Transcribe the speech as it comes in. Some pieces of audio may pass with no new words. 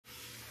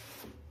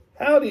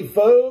Howdy,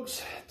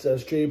 folks. It's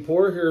S.J.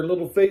 Poor here,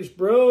 Little Face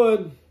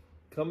Brewing,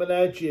 coming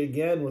at you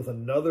again with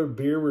another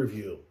beer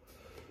review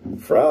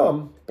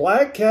from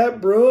Black Cat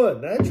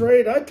Brewing. That's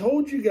right, I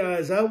told you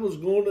guys I was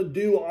going to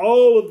do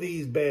all of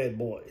these bad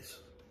boys.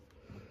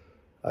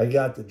 I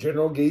got the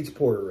General Gates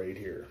Porter right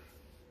here,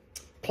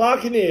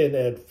 clocking in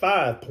at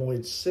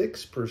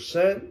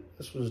 5.6%.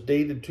 This was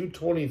dated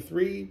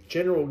 2/23,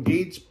 General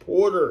Gates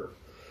Porter.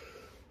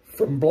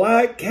 From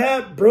Black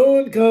Cat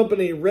Brewing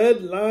Company,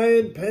 Red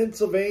Lion,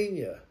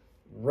 Pennsylvania.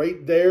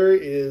 Right there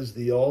is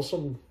the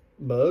awesome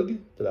mug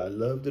that I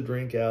love to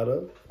drink out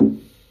of.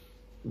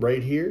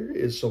 Right here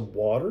is some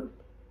water.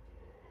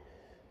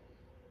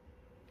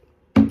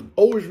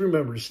 Always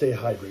remember to stay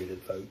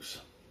hydrated, folks.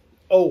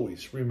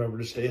 Always remember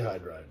to stay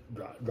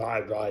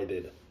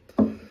hydrated.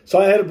 So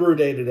I had a brew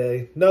day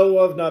today. No,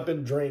 I've not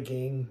been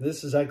drinking.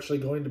 This is actually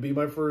going to be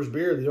my first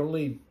beer. The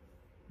only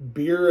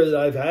beer that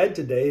I've had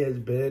today has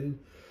been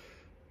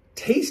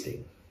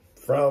tasting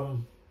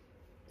from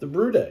the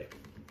brew day.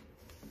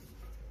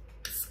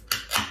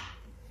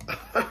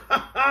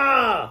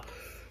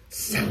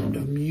 Sound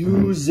of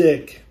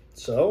music.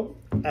 So,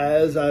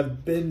 as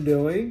I've been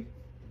doing,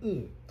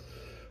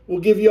 we'll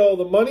give you all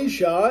the money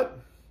shot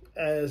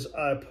as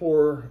I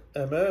pour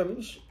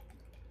MMs.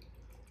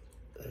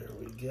 There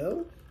we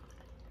go.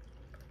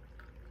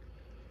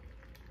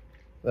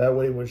 That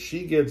way when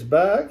she gets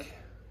back,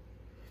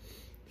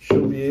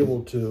 she'll be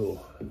able to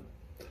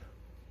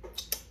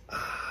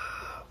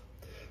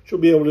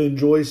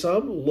enjoy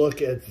some.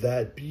 Look at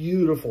that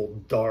beautiful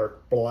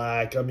dark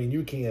black. I mean,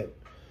 you can't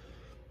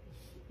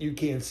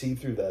see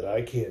through that.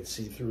 I can't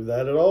see through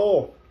that at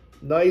all.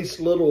 Nice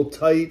little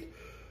tight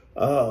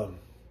tan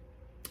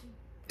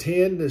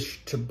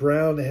to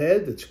brown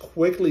head that's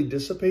quickly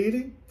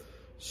dissipating.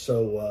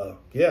 So,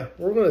 yeah,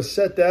 we're going to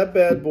set that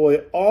bad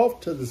boy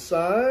off to the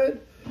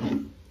side,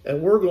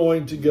 and we're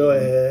going to go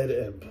ahead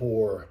and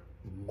pour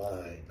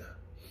mine.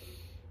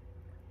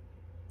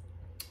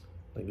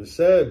 Like I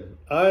said,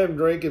 I am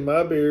drinking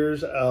my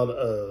beers out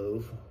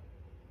of,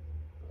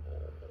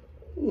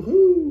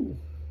 woohoo,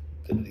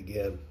 did it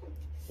again.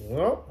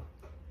 Well,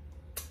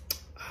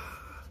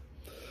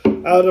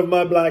 out of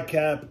my Black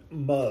Cap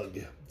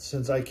mug.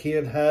 Since I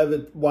can't have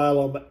it while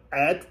I'm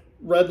at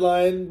Red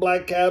Lion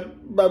Black Cap,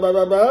 I'm going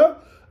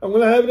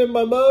to have it in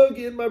my mug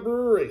in my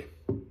brewery,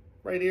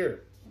 right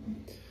here.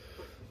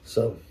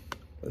 So,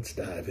 let's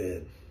dive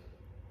in.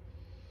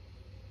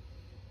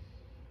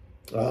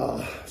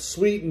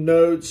 Sweet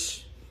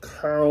notes,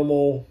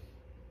 caramel,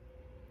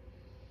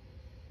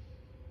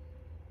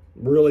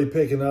 really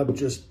picking up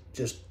just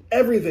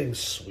everything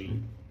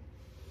sweet.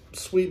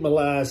 Sweet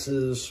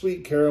molasses,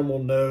 sweet caramel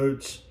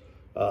notes,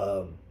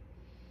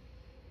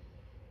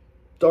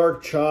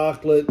 dark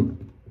chocolate.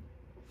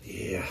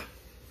 Yeah.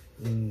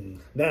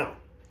 Now,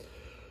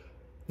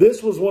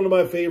 this was one of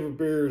my favorite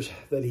beers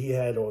that he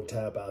had on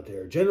tap out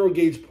there. General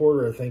Gates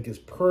Porter, I think, is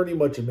pretty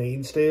much a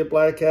mainstay at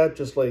Black Cat,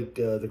 just like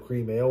the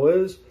Cream Ale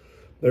is.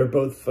 They're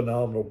both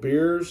phenomenal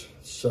beers.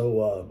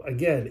 So,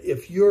 again,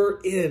 if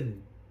you're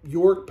in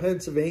York,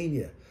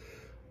 Pennsylvania,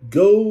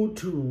 go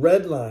to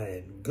Red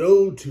Lion.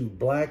 Go to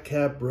Black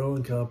Cat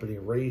Brewing Company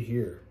right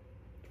here.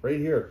 Right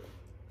here.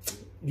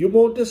 You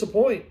won't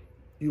disappoint.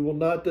 You will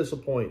not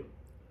disappoint.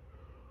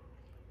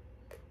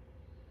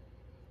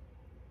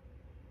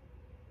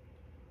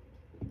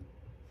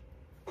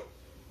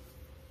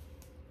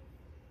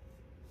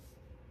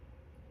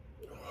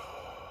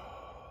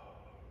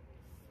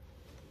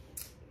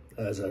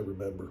 As I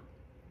remember.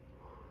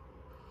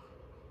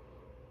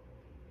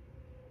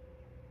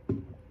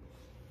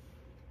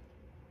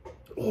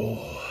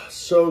 Oh,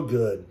 so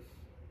good.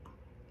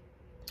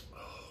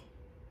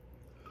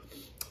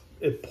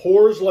 It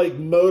pours like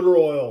motor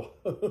oil.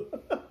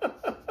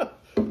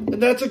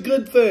 And that's a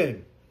good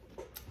thing.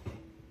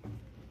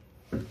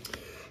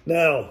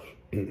 Now,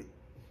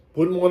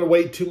 wouldn't want to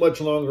wait too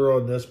much longer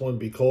on this one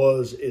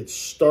because it's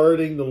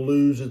starting to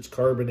lose its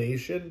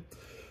carbonation.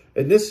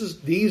 And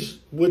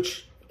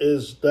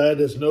that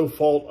is no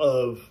fault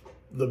of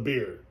the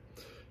beer.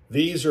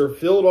 These are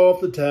filled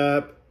off the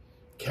tap,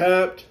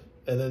 capped,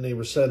 and then they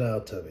were sent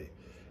out to me.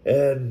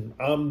 And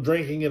I'm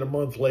drinking it a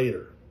month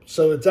later.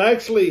 So it's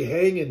actually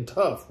hanging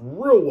tough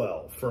real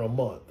well for a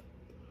month.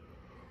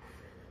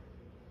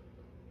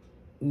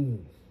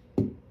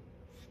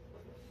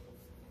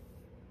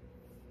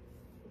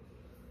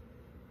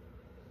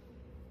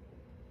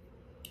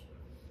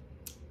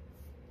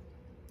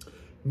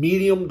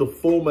 Medium to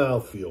full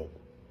mouthfeel.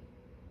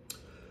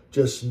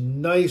 Just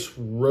nice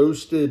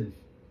roasted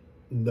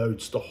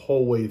notes the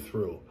whole way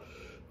through.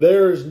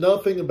 There is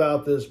nothing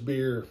about this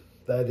beer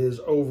that is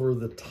over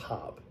the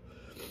top.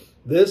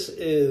 This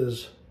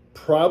is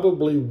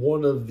probably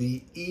one of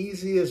the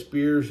easiest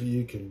beers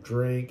you can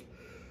drink.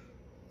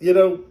 You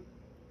know,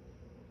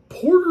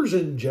 porters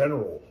in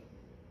general,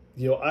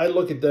 I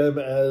look at them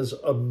as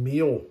a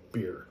meal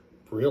beer,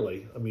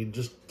 really. I mean,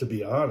 just to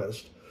be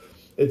honest,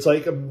 it's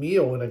like a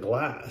meal in a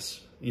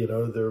glass.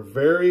 They're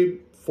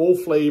very full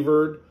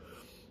flavored.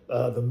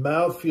 The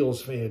mouth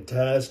feels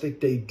fantastic.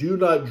 They do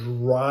not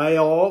dry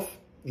off.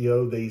 You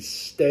know, they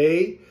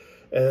stay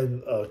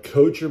and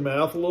coat your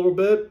mouth a little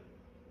bit.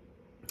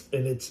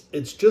 And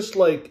it's just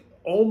like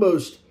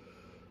almost,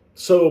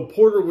 so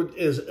porter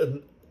is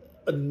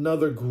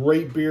another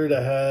great beer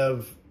to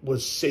have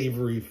with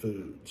savory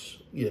foods.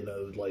 You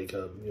know, like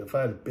if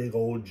I had a big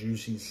old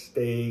juicy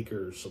steak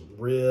or some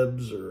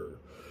ribs or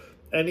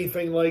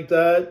anything like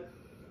that,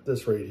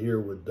 this right here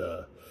would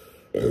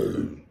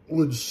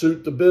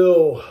suit the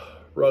bill.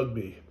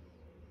 Rugby.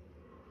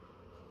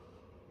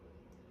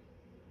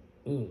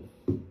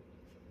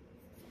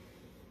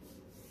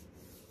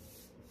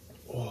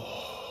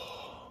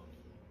 Oh.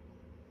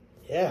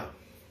 Yeah.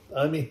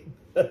 I mean,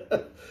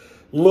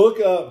 look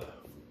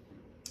up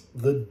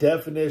the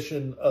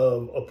definition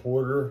of a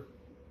porter,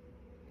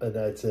 and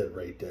that's it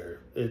right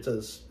there. It's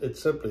a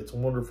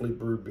wonderfully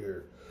brewed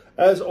beer,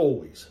 as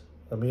always.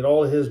 I mean,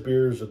 all of his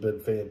beers have been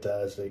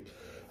fantastic.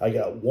 I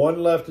got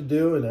one left to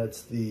do, and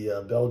that's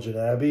the Belgian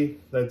Abbey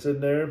that's in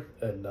there.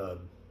 And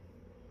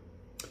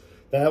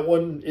that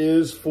one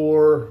is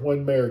for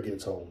when Mare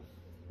gets home.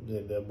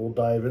 And then we'll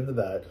dive into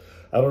that.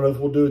 I don't know if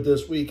we'll do it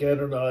this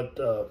weekend or not.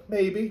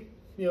 Maybe.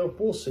 You know,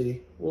 we'll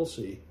see. We'll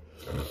see.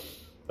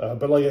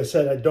 But like I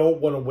said, I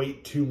don't want to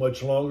wait too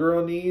much longer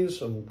on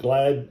these. I'm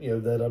glad, you know,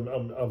 that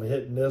I'm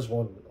hitting this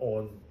one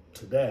on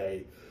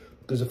today.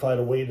 Because if I'd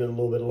have waited a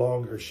little bit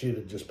longer, she'd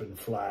have just been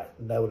flat.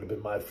 And that would have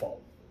been my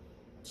fault.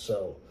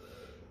 So,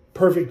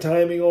 perfect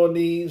timing on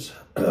these.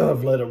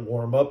 I've let it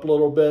warm up a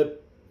little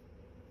bit.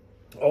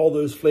 All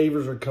those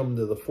flavors are coming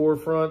to the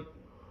forefront.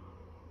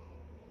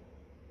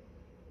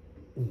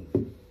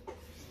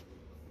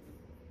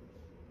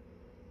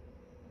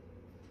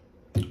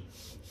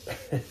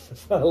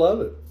 I love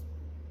it.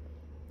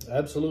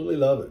 Absolutely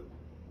love it.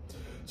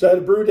 So I had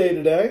a brew day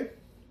today.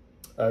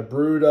 I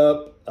brewed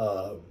up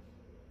a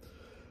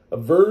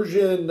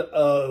version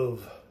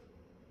of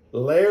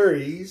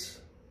Larry's,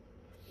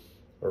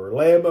 or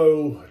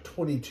Lamo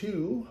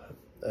 22,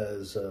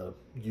 as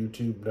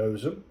YouTube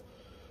knows him.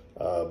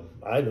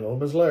 I know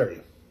him as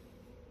Larry,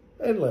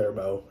 and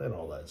Laramo, and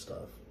all that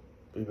stuff.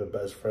 We've been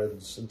best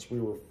friends since we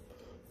were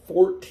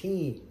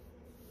 14.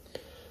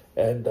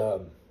 And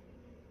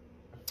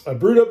I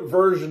brewed up a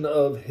version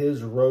of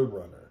his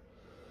Roadrunner.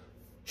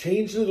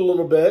 Changed it a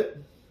little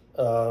bit,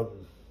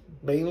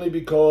 mainly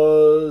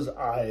because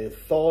I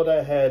thought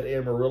I had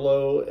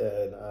Amarillo,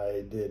 and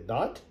I did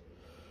not.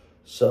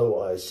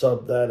 So I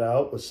subbed that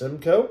out with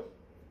Simcoe.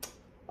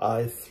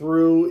 I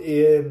threw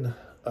in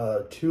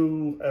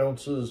 2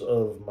 ounces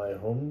of my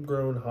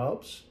homegrown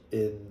hops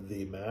in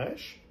the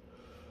mash.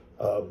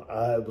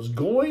 I was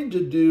going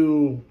to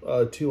do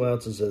 2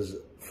 ounces as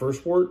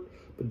first wort,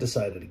 but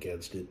decided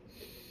against it.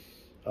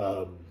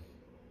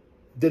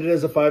 Did it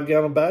as a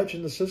 5-gallon batch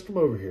in the system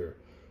over here.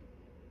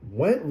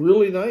 Went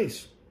really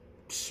nice.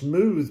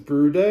 Smooth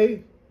brew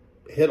day.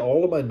 Hit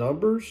all of my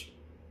numbers.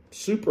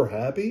 Super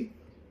happy.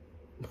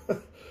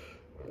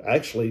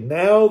 Actually,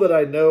 now that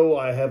I know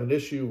I have an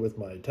issue with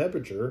my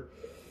temperature,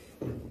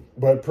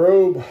 my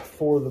probe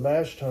for the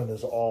mash tun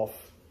is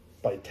off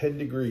by 10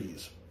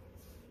 degrees.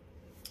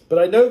 But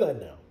I know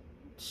that now.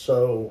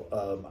 So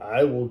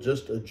I will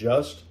just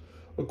adjust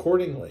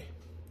accordingly.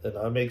 And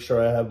I make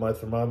sure I have my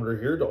thermometer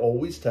here to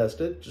always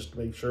test it, just to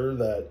make sure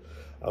that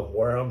I'm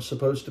where I'm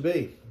supposed to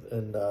be.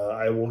 And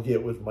I will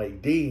get with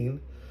Mike Dean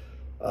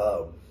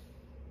so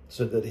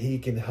that he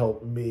can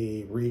help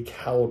me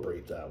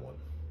recalibrate that one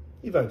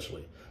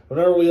eventually. I'm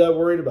not really that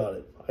worried about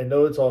it. I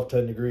know it's off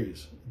 10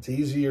 degrees. It's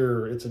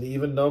easier. It's an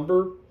even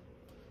number,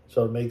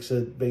 so it makes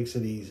it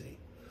easy.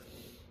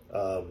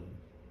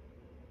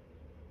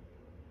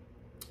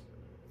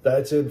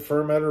 That's in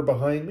fermenter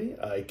behind me.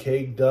 I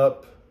kegged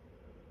up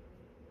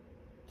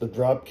the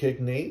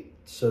Dropkick Nate,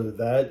 so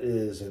that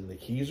is in the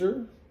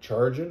Keezer,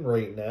 charging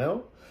right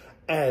now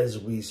as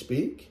we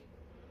speak.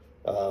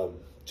 2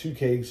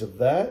 kegs of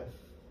that.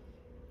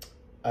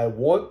 I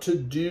want to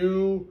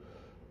do,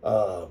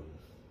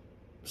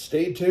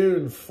 stay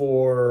tuned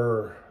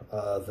for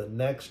the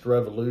next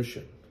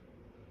revolution.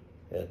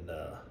 And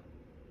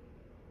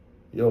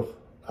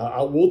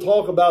we'll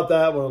talk about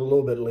that one a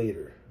little bit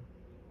later.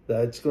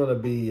 That's going to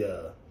be,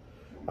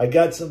 I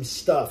got some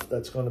stuff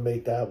that's going to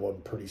make that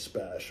one pretty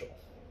special.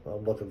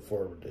 I'm looking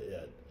forward to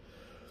it.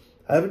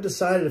 I haven't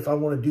decided if I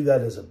want to do that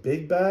as a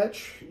big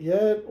batch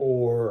yet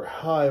or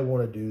how I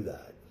want to do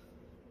that.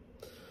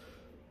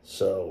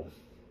 So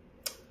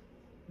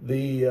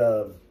the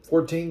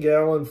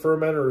 14-gallon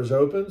fermenter is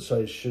open,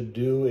 so I should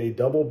do a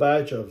double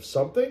batch of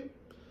something.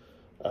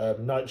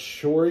 I'm not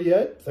sure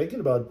yet. Thinking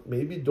about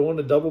maybe doing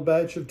a double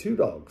batch of Two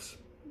Dogs.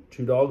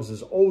 Two Dogs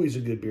is always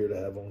a good beer to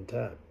have on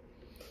tap.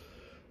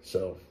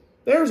 So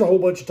there's a whole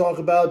bunch of talk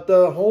about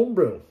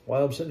homebrew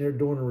while I'm sitting here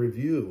doing a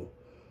review.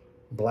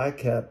 Black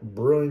Cap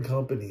Brewing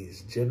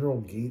Company's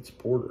General Gates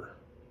Porter.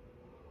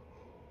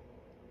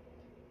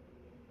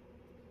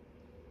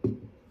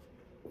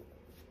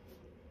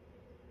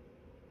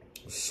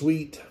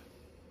 Sweet.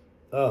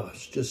 Oh,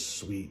 it's just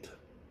sweet.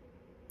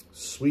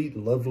 Sweet,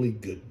 lovely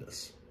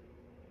goodness.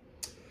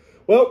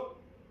 Well,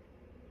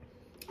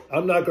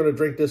 I'm not going to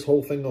drink this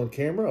whole thing on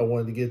camera. I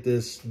wanted to get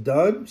this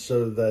done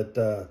so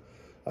that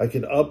I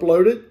can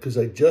upload it, because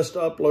I just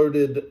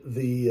uploaded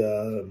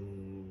the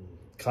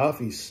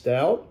coffee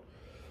stout.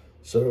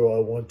 So I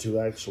want to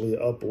actually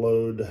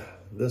upload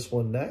this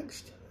one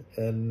next.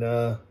 And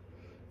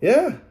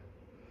yeah,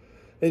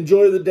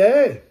 enjoy the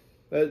day.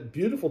 That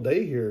beautiful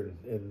day here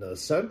in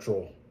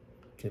central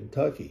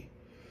Kentucky.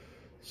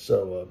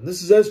 So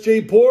this is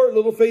S.J. Port,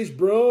 Little Face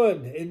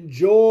Brewing.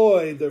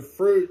 Enjoy the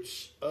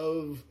fruits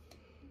of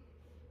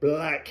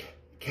Black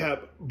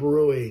Cap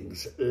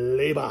Brewing's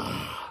labor.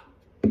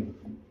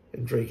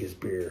 And drink his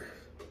beer.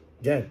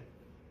 Again,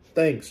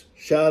 thanks.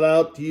 Shout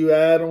out to you,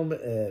 Adam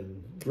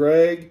and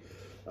Greg.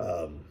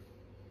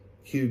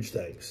 Huge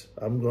thanks.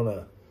 I'm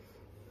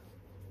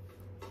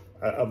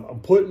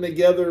putting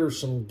together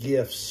some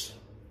gifts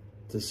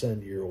to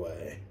send your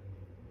way.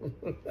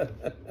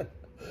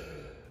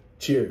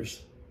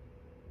 Cheers.